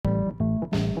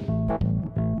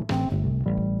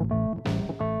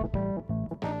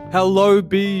Hello,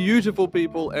 beautiful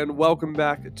people, and welcome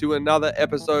back to another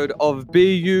episode of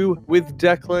BU with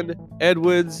Declan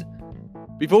Edwards.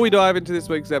 Before we dive into this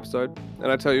week's episode,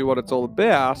 and I tell you what it's all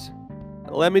about,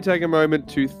 let me take a moment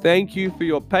to thank you for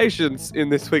your patience in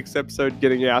this week's episode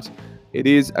getting out. It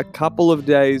is a couple of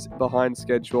days behind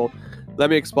schedule. Let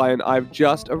me explain. I've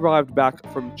just arrived back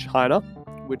from China,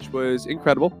 which was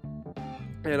incredible,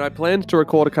 and I planned to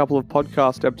record a couple of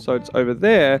podcast episodes over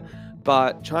there,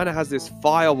 but China has this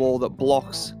firewall that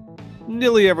blocks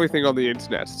nearly everything on the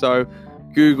internet. So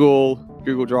Google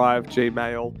Drive,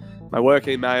 Gmail, my work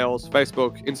emails,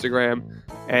 Facebook, Instagram,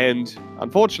 and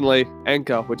unfortunately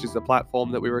Anchor, which is the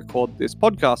platform that we record this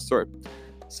podcast through.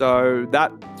 So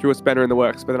that threw a spanner in the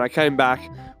works. But then I came back,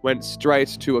 went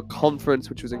straight to a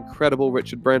conference, which was incredible.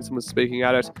 Richard Branson was speaking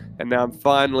at it. And now I'm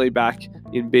finally back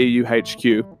in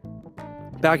BUHQ,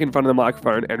 back in front of the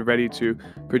microphone and ready to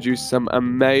produce some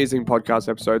amazing podcast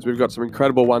episodes. We've got some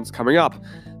incredible ones coming up.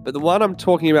 But the one I'm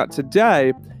talking about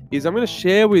today is I'm going to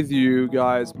share with you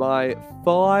guys my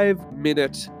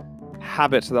 5-minute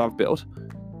habit that I've built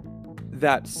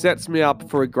that sets me up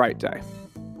for a great day.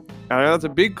 And I know that's a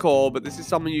big call, but this is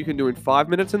something you can do in 5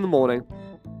 minutes in the morning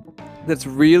that's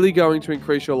really going to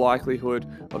increase your likelihood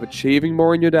of achieving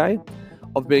more in your day,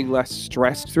 of being less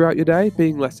stressed throughout your day,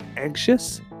 being less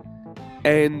anxious,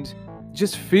 and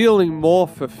just feeling more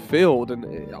fulfilled.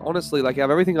 And honestly, like, out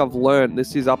of everything I've learned,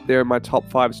 this is up there in my top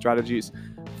 5 strategies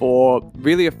for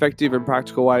really effective and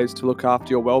practical ways to look after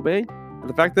your well-being. And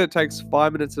the fact that it takes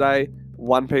 5 minutes a day,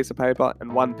 one piece of paper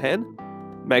and one pen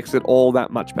makes it all that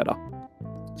much better.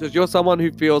 So if you're someone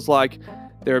who feels like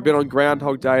they're a bit on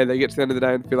Groundhog Day, they get to the end of the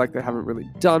day and feel like they haven't really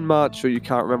done much, or you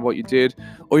can't remember what you did,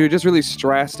 or you're just really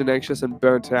stressed and anxious and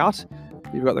burnt out,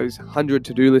 you've got those 100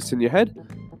 to-do lists in your head,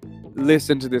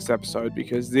 listen to this episode,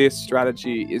 because this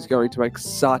strategy is going to make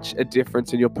such a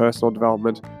difference in your personal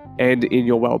development and in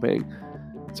your well-being.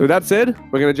 So with that said,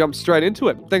 we're going to jump straight into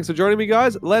it. Thanks for joining me,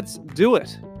 guys. Let's do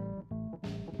it.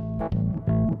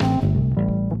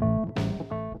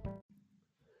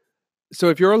 So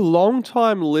if you're a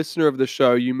long-time listener of the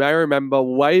show, you may remember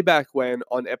way back when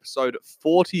on episode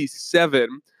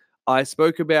 47, I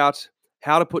spoke about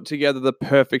how to put together the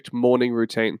perfect morning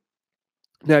routine.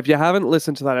 Now, if you haven't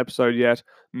listened to that episode yet,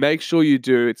 make sure you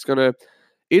do.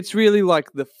 It's really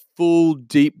like the full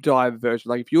deep dive version.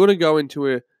 Like, if you want to go into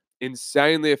an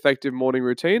insanely effective morning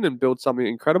routine and build something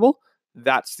incredible,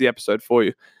 that's the episode for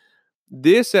you.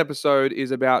 This episode is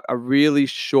about a really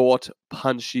short,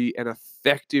 punchy, and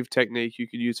effective technique you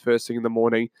can use first thing in the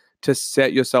morning to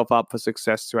set yourself up for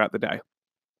success throughout the day.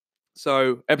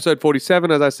 So episode 47,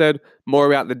 as I said, more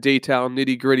about the detail,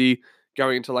 nitty-gritty,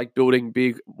 going into like building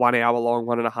big 1 hour long,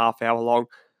 1.5 hour long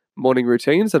morning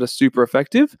routines that are super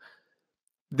effective.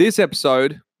 This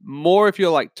episode, more if you're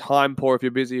like time poor, if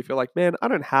you're busy, if you're like, man, I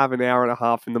don't have an hour and a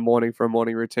half in the morning for a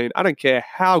morning routine. I don't care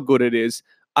how good it is.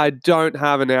 I don't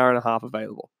have an hour and a half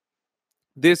available.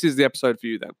 This is the episode for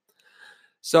you then.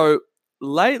 So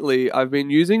lately, I've been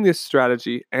using this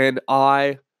strategy and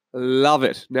I love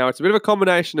it. Now, it's a bit of a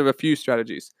combination of a few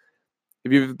strategies.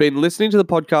 If you've been listening to the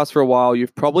podcast for a while,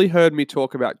 you've probably heard me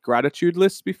talk about gratitude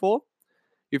lists before.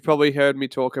 You've probably heard me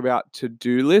talk about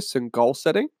to-do lists and goal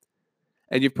setting.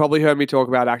 And you've probably heard me talk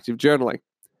about active journaling.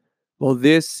 Well,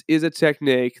 this is a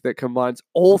technique that combines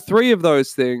all three of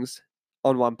those things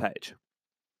on one page.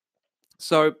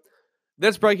 So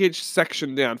let's break each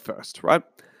section down first, right?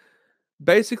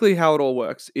 Basically, how it all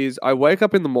works is I wake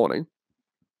up in the morning.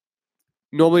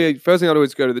 Normally, first thing I do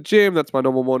is go to the gym. That's my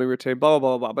normal morning routine, blah,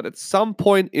 blah, blah, blah. But at some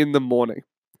point in the morning,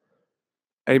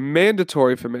 a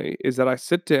mandatory for me is that I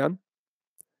sit down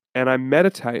and I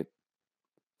meditate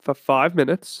for 5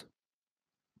 minutes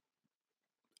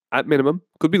at minimum.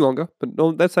 Could be longer, but no,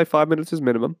 let's say 5 minutes is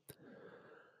minimum.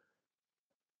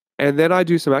 And then I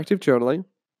do some active journaling.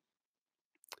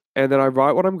 And then I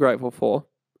write what I'm grateful for.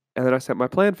 And then I set my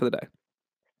plan for the day.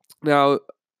 Now,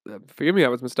 forgive me, I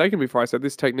was mistaken before I said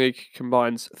this technique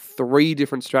combines 3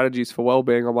 different strategies for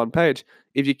well-being on one page.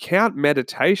 If you count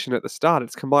meditation at the start,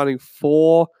 it's combining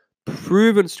 4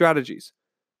 proven strategies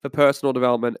for personal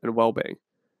development and well-being.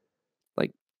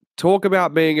 Like, talk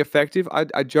about being effective.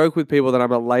 I joke with people that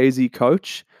I'm a lazy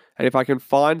coach. And if I can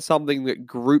find something that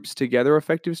groups together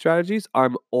effective strategies,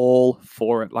 I'm all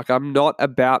for it. Like, I'm not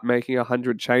about making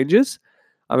 100 changes.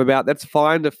 I'm about, let's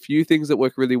find a few things that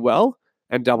work really well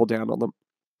and double down on them.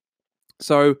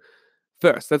 So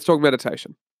first, let's talk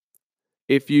meditation.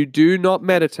 If you do not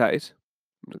meditate,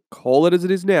 call it as it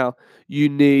is now, you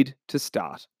need to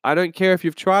start. I don't care if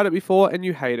you've tried it before and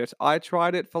you hate it. I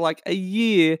tried it for like a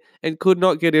year and could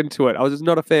not get into it. I was just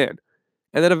not a fan.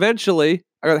 And then eventually,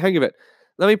 I got the hang of it.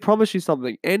 Let me promise you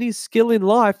something. Any skill in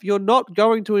life, you're not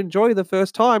going to enjoy the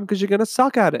first time because you're going to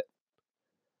suck at it.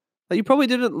 Like, you probably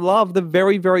didn't love the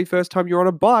very, very first time you were on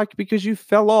a bike because you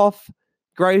fell off,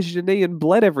 grazed your knee, and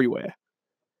bled everywhere.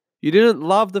 You didn't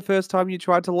love the first time you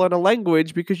tried to learn a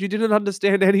language because you didn't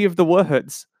understand any of the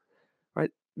words.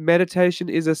 Right? Meditation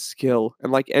is a skill,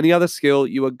 and like any other skill,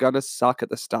 you are gonna suck at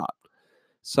the start.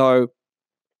 So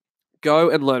go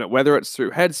and learn it, whether it's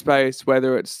through Headspace,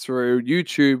 whether it's through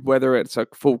YouTube, whether it's a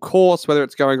full course, whether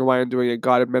it's going away and doing a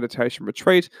guided meditation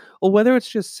retreat, or whether it's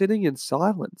just sitting in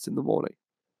silence in the morning.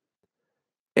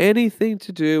 Anything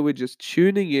to do with just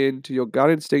tuning in to your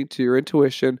gut instinct, to your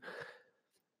intuition.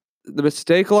 The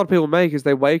mistake a lot of people make is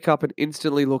they wake up and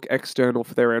instantly look external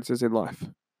for their answers in life.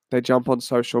 They jump on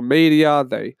social media,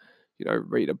 they,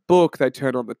 read a book, they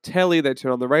turn on the telly, they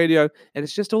turn on the radio, and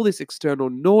it's just all this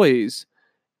external noise.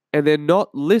 And they're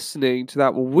not listening to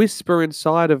that whisper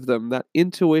inside of them, that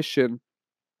intuition,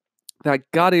 that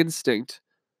gut instinct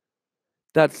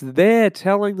that's there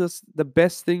telling us the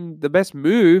best thing, the best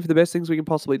move, the best things we can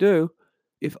possibly do,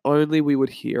 if only we would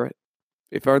hear it,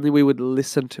 if only we would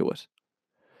listen to it.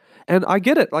 And I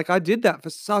get it. Like, I did that for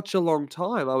such a long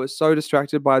time. I was so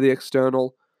distracted by the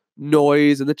external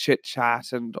noise and the chit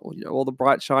chat and all the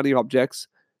bright shiny objects.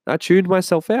 I tuned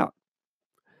myself out.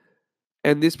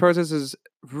 And this process has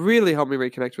really helped me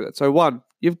reconnect with it. So one,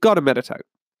 you've got to meditate.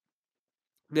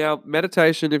 Now,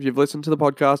 meditation, if you've listened to the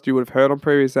podcast, you would have heard on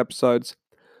previous episodes,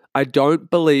 I don't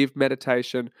believe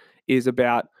meditation is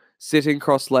about sitting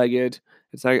cross-legged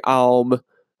and saying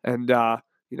and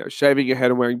shaving your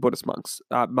head and wearing Buddhist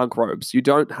monk robes. You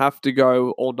don't have to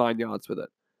go all 9 yards with it.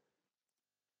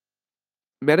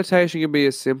 Meditation can be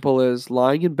as simple as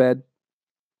lying in bed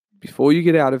before you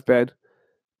get out of bed,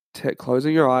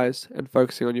 closing your eyes and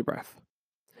focusing on your breath.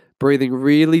 Breathing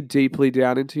really deeply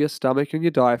down into your stomach and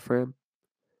your diaphragm.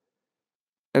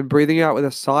 And breathing out with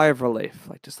a sigh of relief,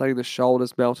 like just letting the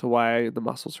shoulders melt away and the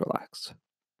muscles relax.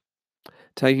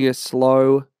 Taking a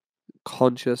slow,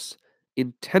 conscious,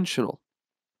 intentional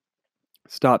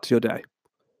start to your day.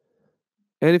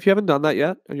 And if you haven't done that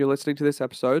yet and you're listening to this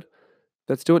episode,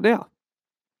 let's do it now.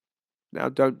 Now,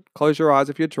 don't close your eyes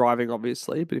if you're driving,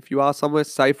 obviously, but if you are somewhere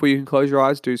safe where you can close your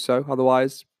eyes, do so.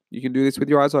 Otherwise, you can do this with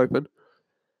your eyes open.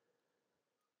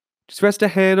 Just rest a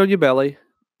hand on your belly.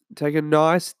 Take a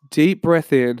nice deep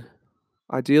breath in,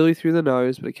 ideally through the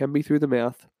nose, but it can be through the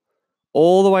mouth,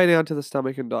 all the way down to the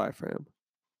stomach and diaphragm.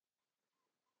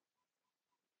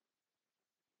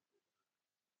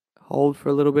 Hold for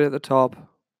a little bit at the top,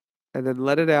 and then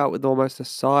let it out with almost a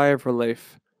sigh of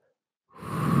relief.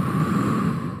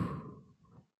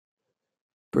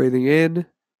 Breathing in,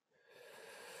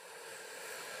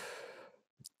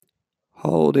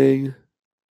 holding,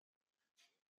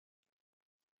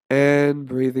 and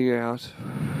breathing out.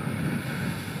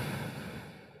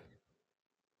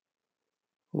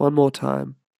 One more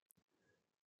time.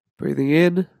 Breathing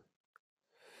in,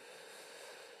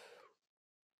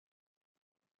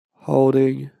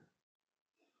 holding,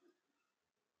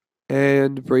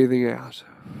 and breathing out.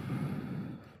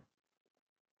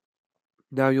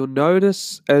 Now you'll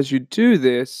notice as you do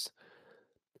this,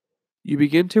 you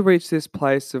begin to reach this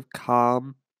place of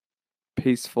calm,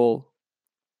 peaceful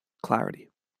clarity.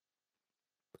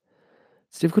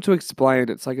 It's difficult to explain.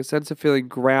 It's like a sense of feeling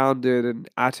grounded and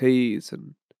at ease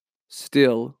and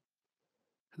still.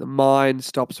 The mind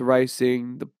stops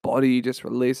racing. The body just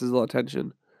releases a lot of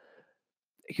tension.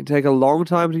 It can take a long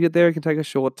time to get there. It can take a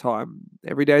short time.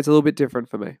 Every day is a little bit different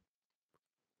for me.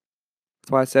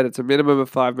 That's why I said it's a minimum of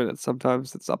 5 minutes.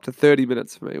 Sometimes it's up to 30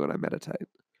 minutes for me when I meditate.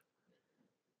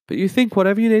 But you think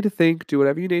whatever you need to think, do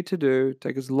whatever you need to do,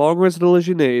 take as long or as little as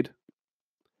you need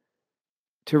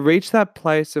to reach that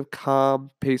place of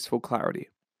calm, peaceful clarity.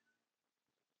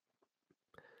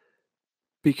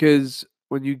 Because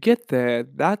when you get there,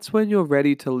 that's when you're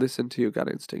ready to listen to your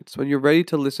gut instincts, when you're ready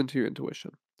to listen to your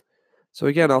intuition. So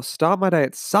again, I'll start my day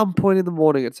at some point in the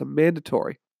morning. It's a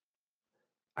mandatory.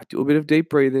 I do a bit of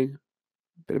deep breathing,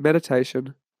 a bit of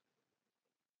meditation,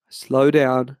 I slow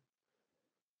down,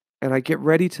 and I get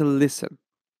ready to listen.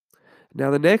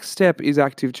 Now, the next step is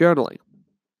active journaling,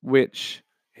 which,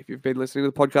 if you've been listening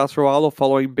to the podcast for a while or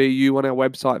following BU on our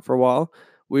website for a while,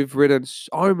 we've written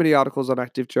so many articles on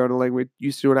active journaling. We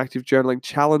used to do an active journaling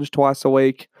challenge twice a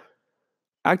week.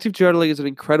 Active journaling is an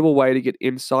incredible way to get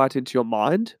insight into your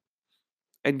mind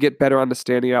and get better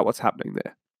understanding about what's happening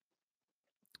there.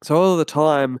 So all of the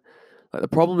time, the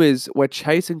problem is we're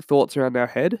chasing thoughts around our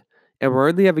head and we're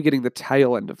only ever getting the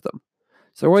tail end of them.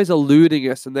 So they're always eluding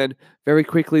us, and then very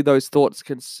quickly those thoughts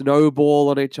can snowball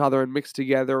on each other and mix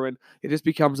together, and it just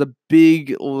becomes a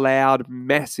big, loud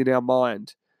mess in our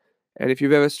mind. And if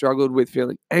you've ever struggled with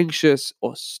feeling anxious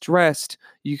or stressed,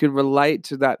 you can relate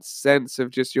to that sense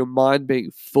of just your mind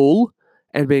being full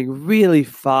and being really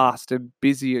fast and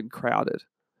busy and crowded.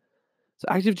 So,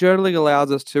 active journaling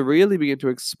allows us to really begin to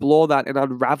explore that and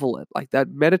unravel it. Like that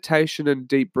meditation and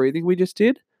deep breathing we just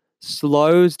did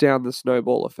slows down the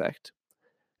snowball effect.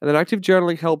 And then active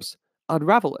journaling helps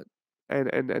unravel it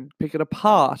and pick it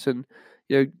apart and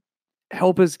you know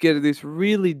help us get this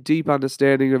really deep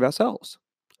understanding of ourselves.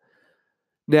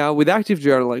 Now, with active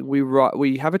journaling,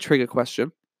 we have a trigger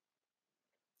question,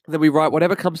 then we write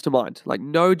whatever comes to mind, like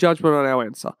no judgment on our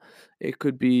answer. It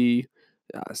could be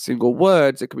single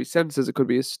words, it could be sentences, it could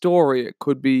be a story, it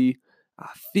could be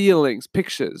feelings,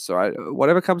 pictures, right?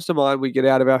 Whatever comes to mind, we get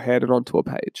out of our head and onto a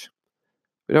page.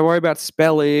 We don't worry about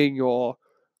spelling or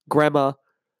grammar.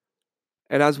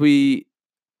 And as we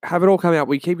have it all come out,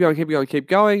 we keep going, keep going, keep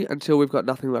going until we've got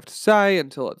nothing left to say,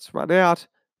 until it's run out.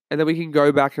 And then we can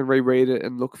go back and reread it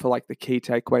and look for like the key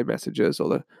takeaway messages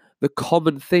or the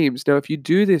common themes. Now, if you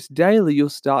do this daily, you'll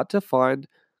start to find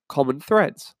common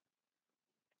threads.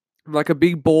 Like a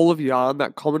big ball of yarn,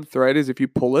 that common thread is if you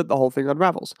pull it, the whole thing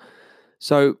unravels.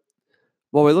 So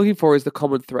what we're looking for is the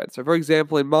common thread. So for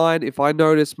example, in mine, if I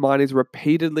notice mine is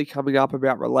repeatedly coming up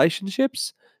about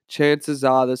relationships, chances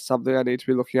are there's something I need to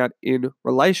be looking at in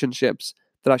relationships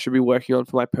that I should be working on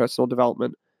for my personal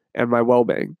development and my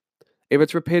well-being. If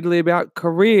it's repeatedly about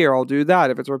career, I'll do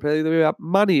that. If it's repeatedly about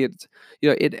money, it's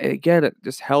it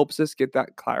just helps us get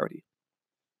that clarity.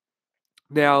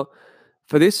 Now,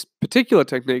 for this particular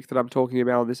technique that I'm talking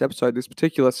about in this episode, this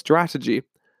particular strategy,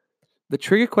 the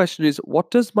trigger question is,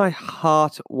 what does my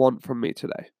heart want from me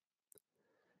today?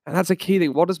 And that's a key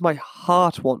thing. What does my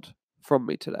heart want from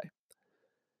me today?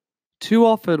 Too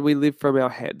often we live from our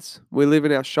heads. We live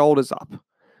in our shoulders up.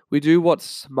 We do what's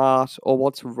smart or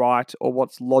what's right or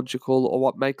what's logical or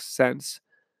what makes sense,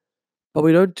 but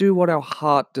we don't do what our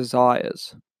heart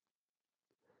desires.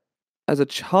 As a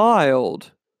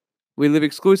child, we live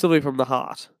exclusively from the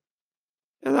heart.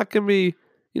 And that can be,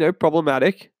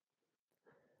 problematic.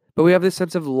 But we have this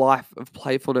sense of life, of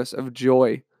playfulness, of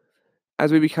joy.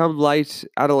 As we become late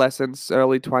adolescents,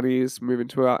 early 20s, move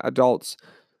into our adults,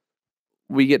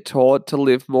 we get taught to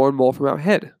live more and more from our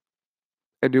head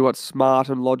and do what's smart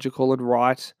and logical and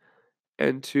right,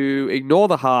 and to ignore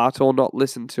the heart or not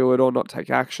listen to it or not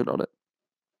take action on it.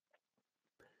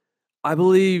 I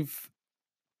believe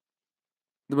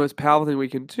the most powerful thing we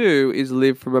can do is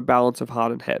live from a balance of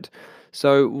heart and head.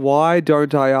 So why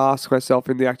don't I ask myself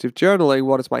in the active journaling,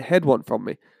 what does my head want from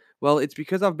me? Well, it's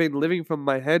because I've been living from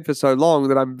my head for so long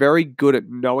that I'm very good at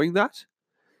knowing that.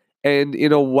 And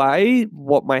in a way,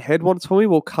 what my head wants from me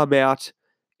will come out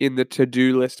in the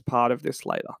to-do list part of this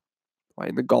later, right,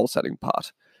 in the goal setting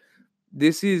part.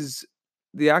 This is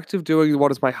the act of doing what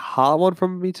does my heart want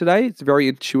from me today. It's very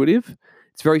intuitive.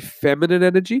 It's very feminine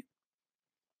energy.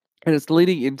 And it's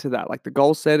leaning into that, like the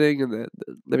goal setting and the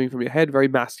living from your head, very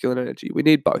masculine energy. We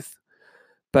need both.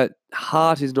 But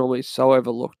heart is normally so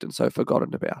overlooked and so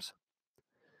forgotten about.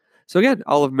 So again,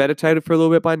 I'll have meditated for a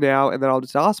little bit by now, and then I'll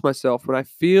just ask myself, when I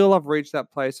feel I've reached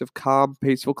that place of calm,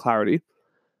 peaceful clarity,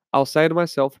 I'll say to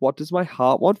myself, what does my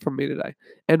heart want from me today?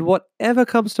 And whatever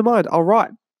comes to mind, I'll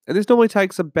write. And this normally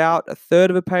takes about a third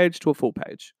of a page to a full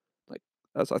page. Like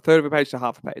that's a third of a page to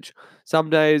half a page. Some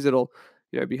days it'll,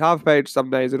 be half a page. Some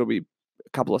days it'll be a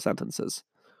couple of sentences.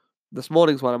 This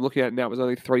morning's one I'm looking at now was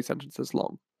only 3 sentences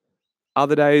long.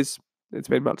 Other days, it's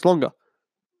been much longer.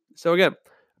 So again,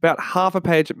 about half a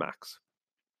page at max.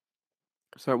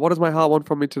 So what does my heart want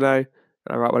from me today? And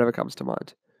I write whatever comes to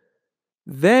mind.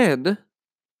 Then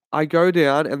I go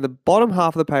down and the bottom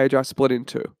half of the page I split in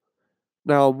two.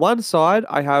 Now on one side,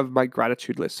 I have my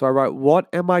gratitude list. So I write, what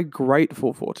am I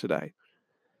grateful for today?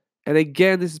 And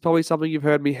again, this is probably something you've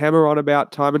heard me hammer on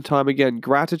about time and time again.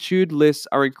 Gratitude lists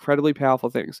are incredibly powerful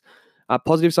things.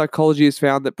 Positive psychology has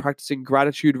found that practicing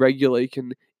gratitude regularly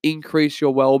can increase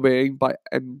your well-being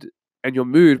and your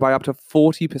mood by up to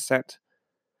 40%. And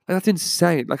that's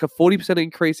insane. Like a 40%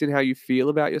 increase in how you feel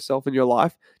about yourself and your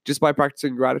life just by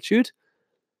practicing gratitude.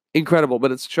 Incredible.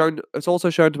 But it's also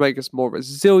shown to make us more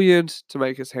resilient, to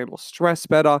make us handle stress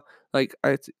better. Like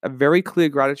it's a very clear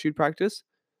gratitude practice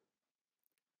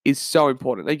is so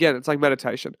important. Again, it's like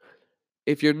meditation.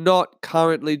 If you're not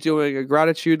currently doing a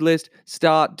gratitude list,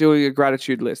 start doing a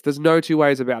gratitude list. There's no two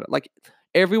ways about it. Like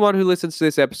everyone who listens to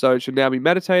this episode should now be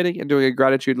meditating and doing a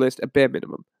gratitude list at bare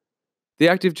minimum. The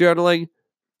active journaling,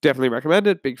 definitely recommend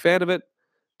it. Big fan of it.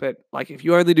 But like if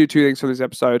you only do 2 things from this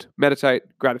episode, meditate,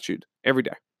 gratitude every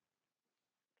day.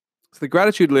 So the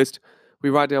gratitude list, we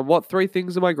write down what 3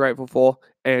 things am I grateful for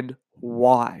and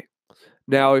why.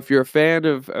 Now, if you're a fan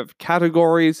of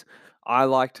categories, I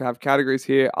like to have categories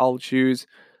here. I'll choose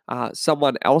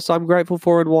someone else I'm grateful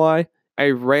for and why,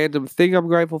 a random thing I'm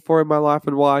grateful for in my life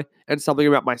and why, and something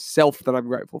about myself that I'm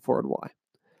grateful for and why.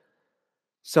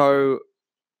 So,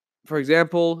 for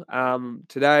example,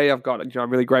 today I've got, I'm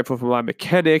really grateful for my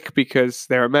mechanic because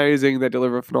they're amazing. They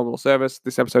deliver a phenomenal service.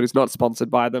 This episode is not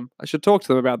sponsored by them. I should talk to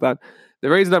them about that. The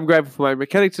reason I'm grateful for my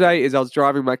mechanic today is I was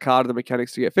driving my car to the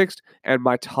mechanics to get fixed and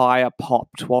my tire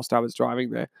popped whilst I was driving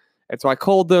there. And so I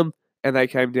called them and they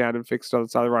came down and fixed it on the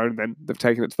side of the road and then they've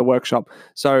taken it to the workshop.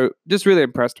 So just really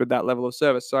impressed with that level of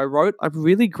service. So I wrote, I'm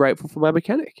really grateful for my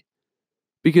mechanic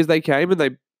because they came and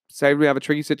they saved me out of a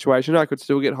tricky situation. I could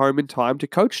still get home in time to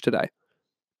coach today.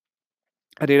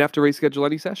 I didn't have to reschedule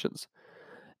any sessions.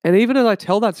 And even as I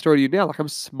tell that story to you now, like I'm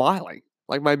smiling,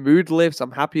 like my mood lifts,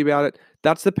 I'm happy about it.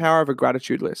 That's the power of a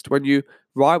gratitude list. When you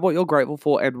write what you're grateful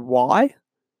for and why,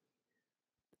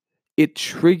 it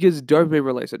triggers dopamine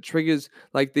release. It triggers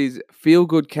like these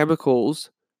feel-good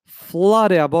chemicals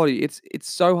flood our body. It's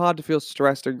so hard to feel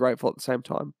stressed and grateful at the same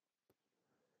time.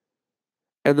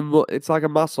 And it's like a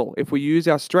muscle. If we use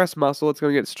our stress muscle, it's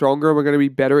going to get stronger and we're going to be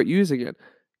better at using it.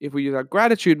 If we use our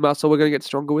gratitude muscle, we're going to get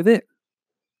stronger with it.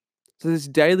 So this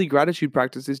daily gratitude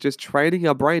practice is just training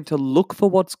our brain to look for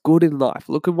what's good in life.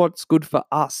 Look at what's good for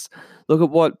us. Look at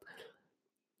what,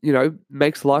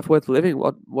 makes life worth living,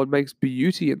 what makes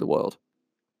beauty in the world.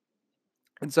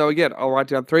 And so again, I'll write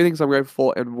down 3 things I'm grateful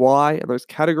for and why, and those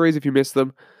categories, if you miss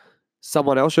them,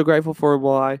 someone else you're grateful for and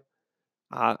why.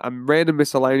 Random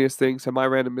miscellaneous things. So my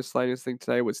random miscellaneous thing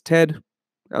today was Ted,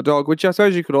 our dog, which I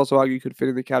suppose you could also argue could fit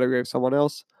in the category of someone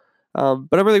else. But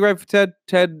I'm really grateful for Ted.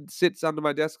 Ted sits under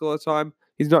my desk all the time.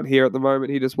 He's not here at the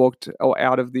moment. He just walked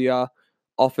out of the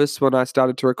office when I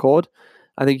started to record.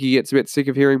 I think he gets a bit sick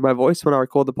of hearing my voice when I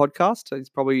record the podcast. So he's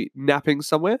probably napping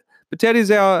somewhere. But Ted is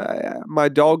my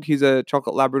dog. He's a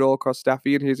chocolate Labrador cross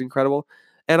Staffy, and he's incredible.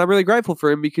 And I'm really grateful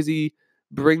for him because he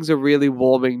brings a really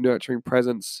warming, nurturing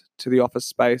presence to the office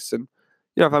space. And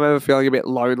if I'm ever feeling a bit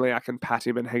lonely, I can pat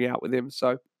him and hang out with him.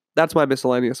 So that's my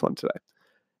miscellaneous one today.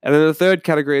 And then the third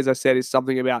category, as I said, is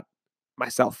something about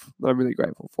myself that I'm really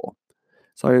grateful for.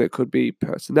 Something that could be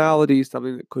personality,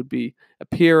 something that could be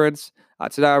appearance.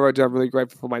 Today I wrote down I'm really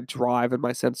grateful for my drive and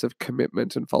my sense of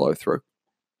commitment and follow through.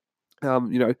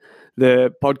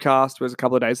 The podcast was a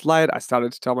couple of days late. I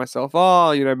started to tell myself,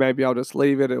 maybe I'll just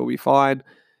leave it. It'll be fine.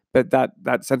 But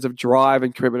that sense of drive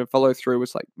and commitment and follow through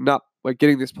was like, nope, we're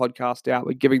getting this podcast out.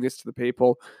 We're giving this to the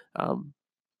people.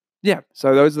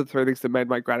 So those are the 3 things that made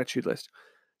my gratitude list.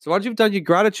 So once you've done your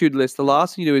gratitude list, the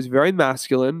last thing you do is very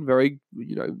masculine, very,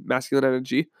 masculine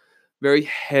energy, very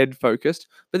head focused.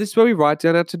 But this is where we write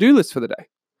down our to-do list for the day.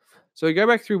 So we go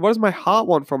back through, what does my heart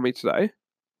want from me today?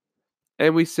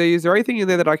 And we see, is there anything in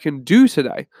there that I can do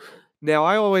today? Now,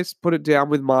 I always put it down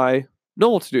with my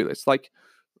normal to-do list. Like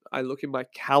I look in my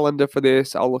calendar for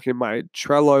this. I'll look in my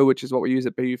Trello, which is what we use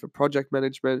at BU for project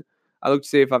management. I look to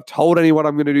see if I've told anyone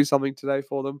I'm going to do something today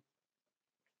for them.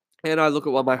 And I look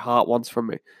at what my heart wants from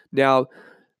me. Now,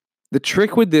 the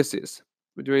trick with this is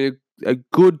we're doing a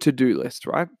good to-do list,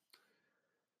 right?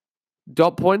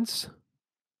 Dot points,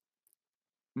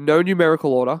 no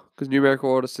numerical order, because numerical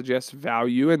order suggests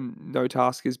value and no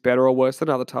task is better or worse than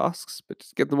other tasks, but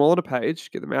just get them all on a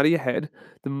page, get them out of your head.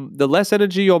 The less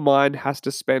energy your mind has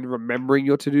to spend remembering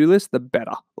your to-do list, the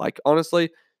better. Like,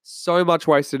 honestly, so much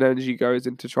wasted energy goes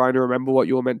into trying to remember what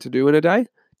you were meant to do in a day.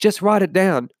 Just write it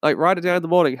down. Like, write it down in the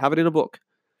morning, have it in a book.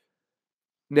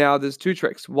 Now, there's 2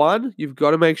 tricks. One, you've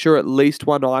got to make sure at least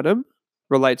one item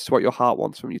relates to what your heart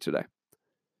wants from you today.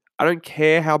 I don't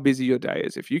care how busy your day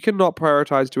is. If you cannot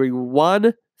prioritize doing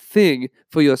one thing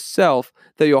for yourself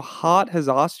that your heart has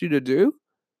asked you to do,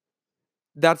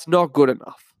 that's not good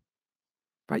enough.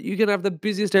 Right? You can have the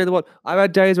busiest day in the world. I've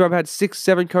had days where I've had 6,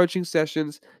 7 coaching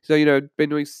sessions. So, been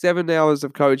doing 7 hours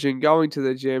of coaching, going to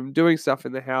the gym, doing stuff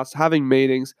in the house, having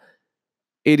meetings.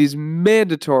 It is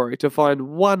mandatory to find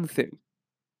one thing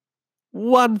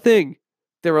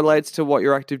that relates to what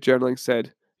your active journaling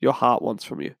said your heart wants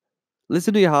from you.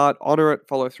 Listen to your heart, honor it,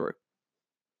 follow through.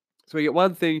 So we get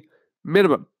one thing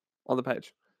minimum on the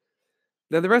page.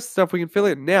 Then the rest of the stuff we can fill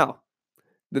in. Now,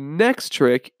 the next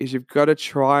trick is you've got to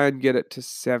try and get it to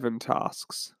 7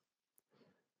 tasks.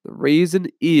 The reason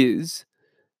is,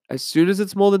 as soon as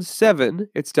it's more than 7,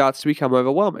 it starts to become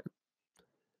overwhelming.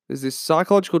 There's this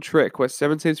psychological trick where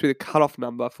 7 seems to be the cutoff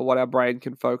number for what our brain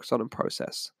can focus on and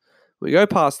process. When you go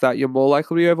past that, you're more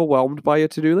likely to be overwhelmed by your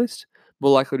to-do list,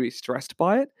 more likely to be stressed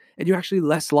by it, and you're actually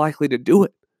less likely to do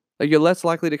it. Like, you're less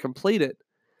likely to complete it.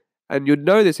 And you'd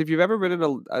know this if you've ever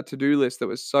written a to-do list that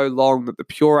was so long that the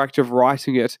pure act of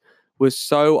writing it was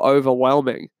so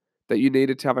overwhelming that you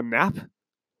needed to have a nap.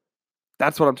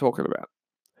 That's what I'm talking about.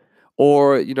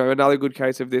 Or, another good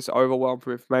case of this overwhelm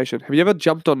from information. Have you ever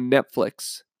jumped on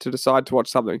Netflix to decide to watch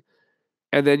something,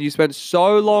 and then you spent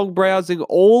so long browsing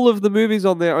all of the movies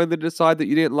on there only to decide that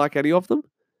you didn't like any of them?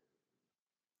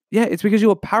 Yeah, it's because you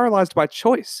were paralyzed by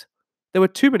choice. There were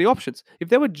too many options. If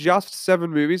there were just 7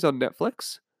 movies on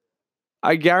Netflix,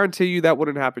 I guarantee you that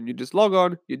wouldn't happen. You'd just log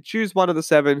on, you'd choose one of the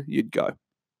 7, you'd go.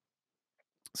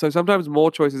 So sometimes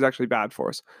more choice is actually bad for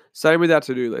us. Same with our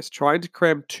to-do list. Trying to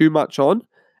cram too much on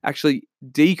actually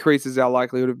decreases our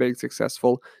likelihood of being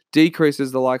successful,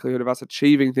 decreases the likelihood of us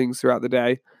achieving things throughout the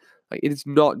day. Like, it is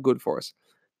not good for us.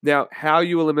 Now, how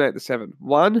you eliminate the 7.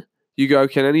 1, you go,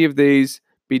 can any of these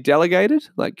be delegated?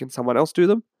 Like, can someone else do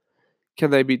them?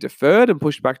 Can they be deferred and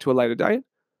pushed back to a later date?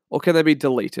 Or can they be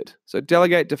deleted? So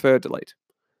delegate, defer, delete.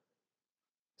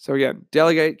 So again,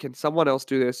 delegate, can someone else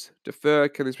do this? Defer,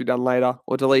 can this be done later?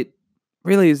 Or delete,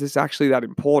 really, is this actually that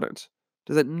important?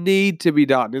 Does it need to be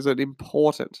done? Is it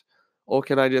important? Or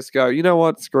can I just go, you know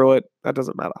what, screw it, that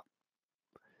doesn't matter.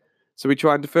 So we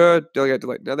try and defer, delegate,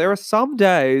 delete. Now, there are some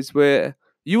days where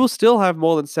you will still have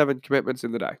more than 7 commitments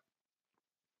in the day.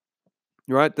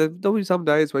 Right? There'll be some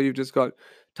days where you've just got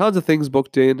tons of things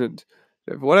booked in, and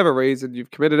for whatever reason,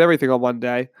 you've committed everything on one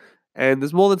day, and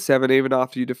there's more than 7 even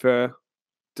after you defer,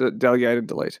 delegate, and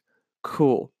delete.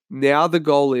 Cool. Now the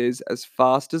goal is, as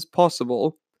fast as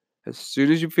possible, as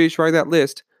soon as you finish writing that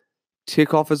list,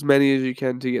 tick off as many as you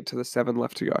can to get to the 7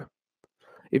 left to go.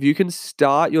 If you can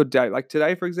start your day, like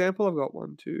today, for example, I've got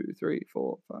 1, 2, 3,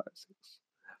 4, 5, 6, 7,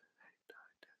 8,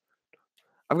 9,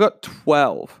 10. I've got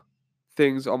 12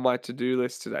 things on my to-do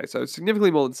list today, so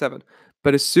significantly more than 7.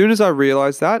 But as soon as I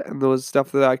realized that, and there was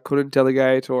stuff that I couldn't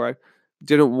delegate, or I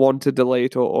didn't want to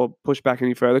delete or push back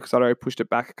any further because I'd already pushed it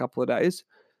back a couple of days,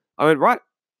 I went, right,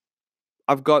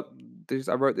 I've got this.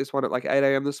 I wrote this one at like 8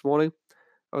 a.m. this morning.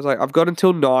 I was like, I've got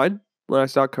until 9 when I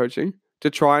start coaching to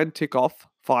try and tick off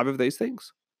 5 of these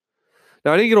things.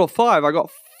 Now, I didn't get all 5. I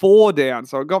got 4 down,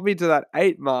 so it got me to that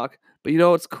 8 mark. But you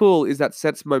know what's cool is that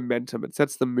sets momentum. It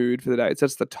sets the mood for the day. It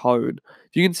sets the tone.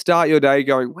 If you can start your day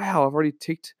going, wow, I've already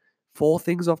ticked 4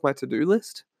 things off my to-do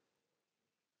list.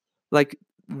 Like,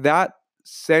 that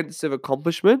sense of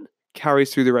accomplishment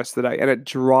carries through the rest of the day, and it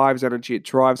drives energy. It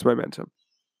drives momentum.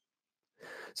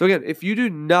 So again, if you do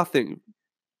nothing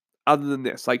other than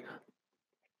this, like,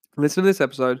 listen to this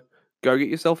episode, go get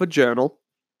yourself a journal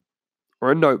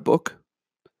or a notebook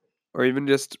or even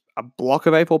just a block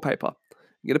of A4 paper.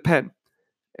 Get a pen.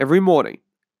 Every morning,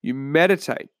 you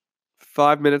meditate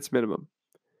 5 minutes minimum.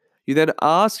 You then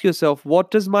ask yourself,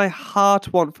 what does my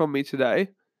heart want from me today?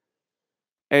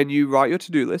 And you write your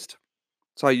to-do list.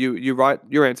 So you write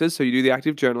your answers, so you do the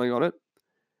active journaling on it.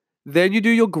 Then you do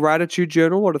your gratitude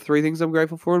journal. What are 3 things I'm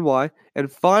grateful for and why?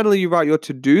 And finally, you write your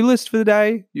to-do list for the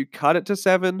day. You cut it to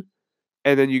 7,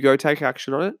 and then you go take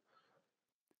action on it.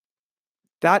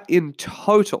 That in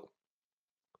total,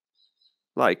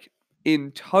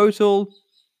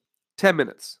 10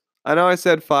 minutes. I know I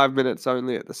said 5 minutes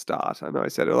only at the start. I know I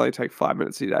said it'll only take 5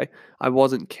 minutes a day. I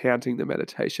wasn't counting the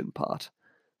meditation part.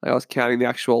 I was counting the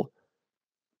actual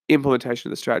implementation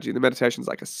of the strategy. The meditation is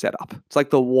like a setup. It's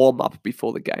like the warm-up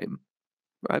before the game,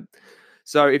 right?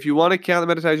 So if you want to count the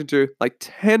meditation too, like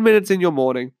 10 minutes in your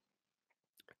morning,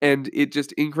 and it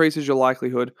just increases your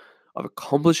likelihood of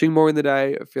accomplishing more in the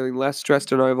day, of feeling less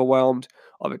stressed and overwhelmed,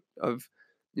 of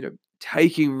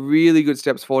taking really good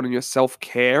steps forward in your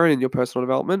self-care and in your personal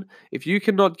development. If you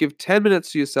cannot give 10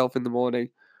 minutes to yourself in the morning,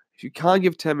 if you can't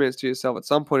give 10 minutes to yourself at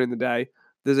some point in the day,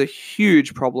 there's a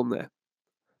huge problem there.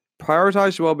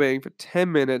 Prioritize your well-being for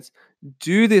 10 minutes.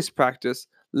 Do this practice.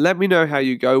 Let me know how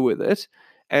you go with it.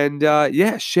 And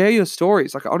share your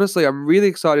stories. Like, honestly, I'm really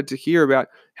excited to hear about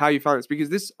how you find this, because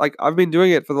this, like, I've been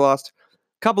doing it for the last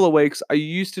couple of weeks. I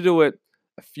used to do it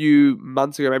a few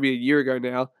months ago, maybe a year ago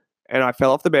now, and I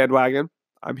fell off the bandwagon.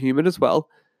 I'm human as well,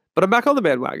 but I'm back on the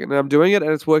bandwagon and I'm doing it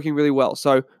and it's working really well.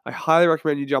 So I highly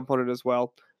recommend you jump on it as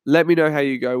well. Let me know how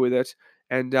you go with it.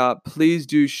 And please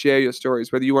do share your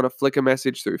stories, whether you want to flick a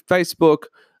message through Facebook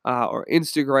or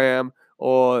Instagram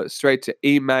or straight to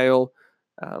email.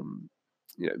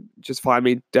 Just find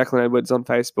me, Declan Edwards, on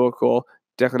Facebook, or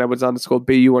Declan Edwards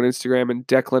 _BU on Instagram, and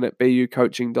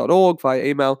Declan@bucoaching.org via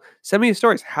email. Send me your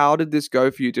stories. How did this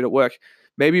go for you? Did it work?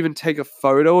 Maybe even take a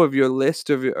photo of your list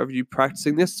of you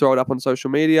practicing this, throw it up on social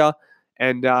media,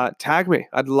 and tag me.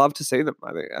 I'd love to see them.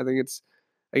 I think it's,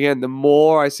 again, the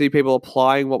more I see people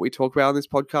applying what we talk about on this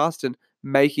podcast and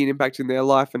making an impact in their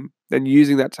life and then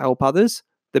using that to help others,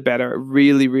 the better. It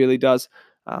really, really does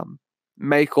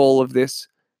make all of this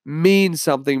means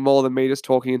something more than me just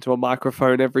talking into a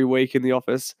microphone every week in the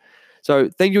office. So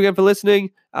thank you again for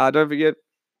listening. Don't forget,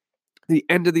 the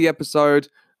end of the episode,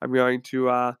 I'm going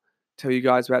to tell you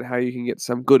guys about how you can get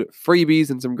some good freebies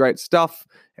and some great stuff.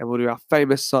 And we'll do our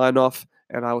famous sign off.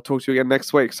 And I will talk to you again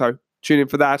next week. So tune in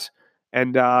for that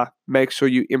and make sure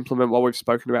you implement what we've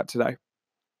spoken about today.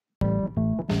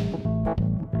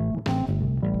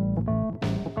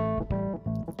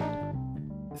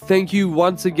 Thank you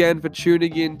once again for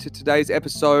tuning in to today's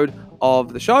episode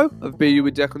of the show of BU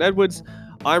with Declan Edwards.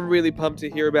 I'm really pumped to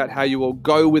hear about how you will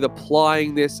go with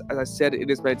applying this. As I said, it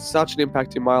has made such an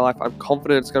impact in my life. I'm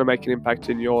confident it's going to make an impact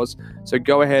in yours. So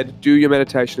go ahead, do your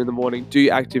meditation in the morning, do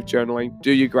your active journaling,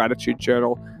 do your gratitude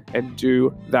journal, and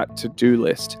do that to-do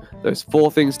list. Those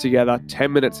 4 things together,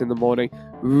 10 minutes in the morning,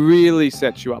 really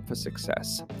sets you up for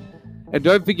success. And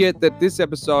don't forget that this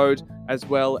episode, as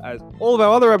well as all of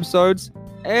our other episodes,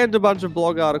 and a bunch of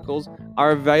blog articles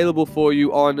are available for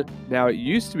you on, now it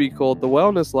used to be called the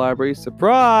Wellness Library.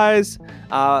 Surprise!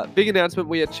 Big announcement,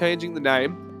 we are changing the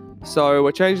name. So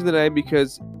we're changing the name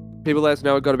because people let us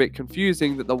know it got a bit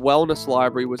confusing that the Wellness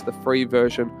Library was the free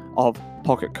version of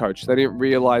Pocket Coach. They didn't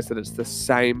realize that it's the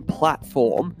same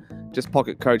platform, just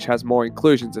Pocket Coach has more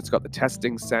inclusions. It's got the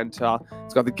testing center,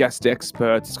 it's got the guest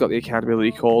experts, it's got the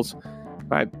accountability calls,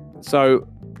 right? So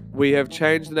we have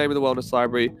changed the name of the Wellness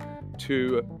Library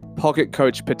to Pocket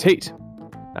Coach Petite,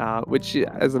 which,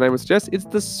 as the name would suggest, it's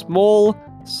the small,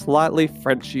 slightly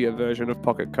Frenchier version of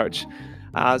Pocket Coach.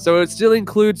 So it still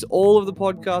includes all of the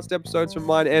podcast episodes from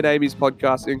mine and Amy's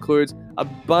podcast. It includes a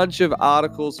bunch of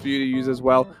articles for you to use as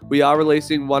well. We are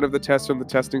releasing one of the tests from the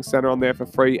testing center on there for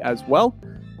free as well.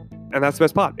 And that's the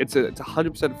best part. It's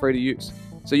 100% free to use.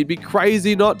 So you'd be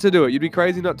crazy not to do it. You'd be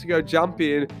crazy not to go jump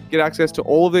in, get access to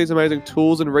all of these amazing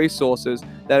tools and resources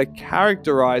that are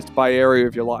characterized by area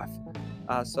of your life.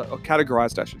 Or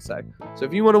categorized, I should say. So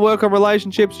if you want to work on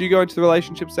relationships, you go into the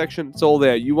relationship section, it's all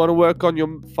there. You want to work on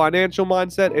your financial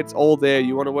mindset, it's all there.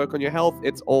 You want to work on your health,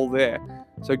 it's all there.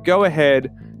 So go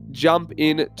ahead, jump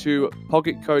into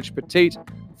Pocket Coach Petite,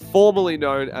 formerly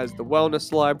known as the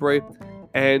Wellness Library,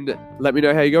 and let me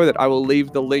know how you go with it. I will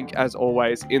leave the link, as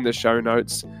always, in the show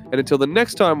notes. And until the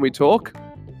next time we talk,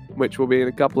 which will be in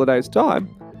a couple of days' time,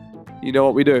 you know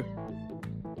what we do.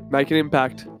 Make an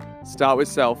impact, start with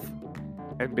self,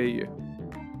 and be you.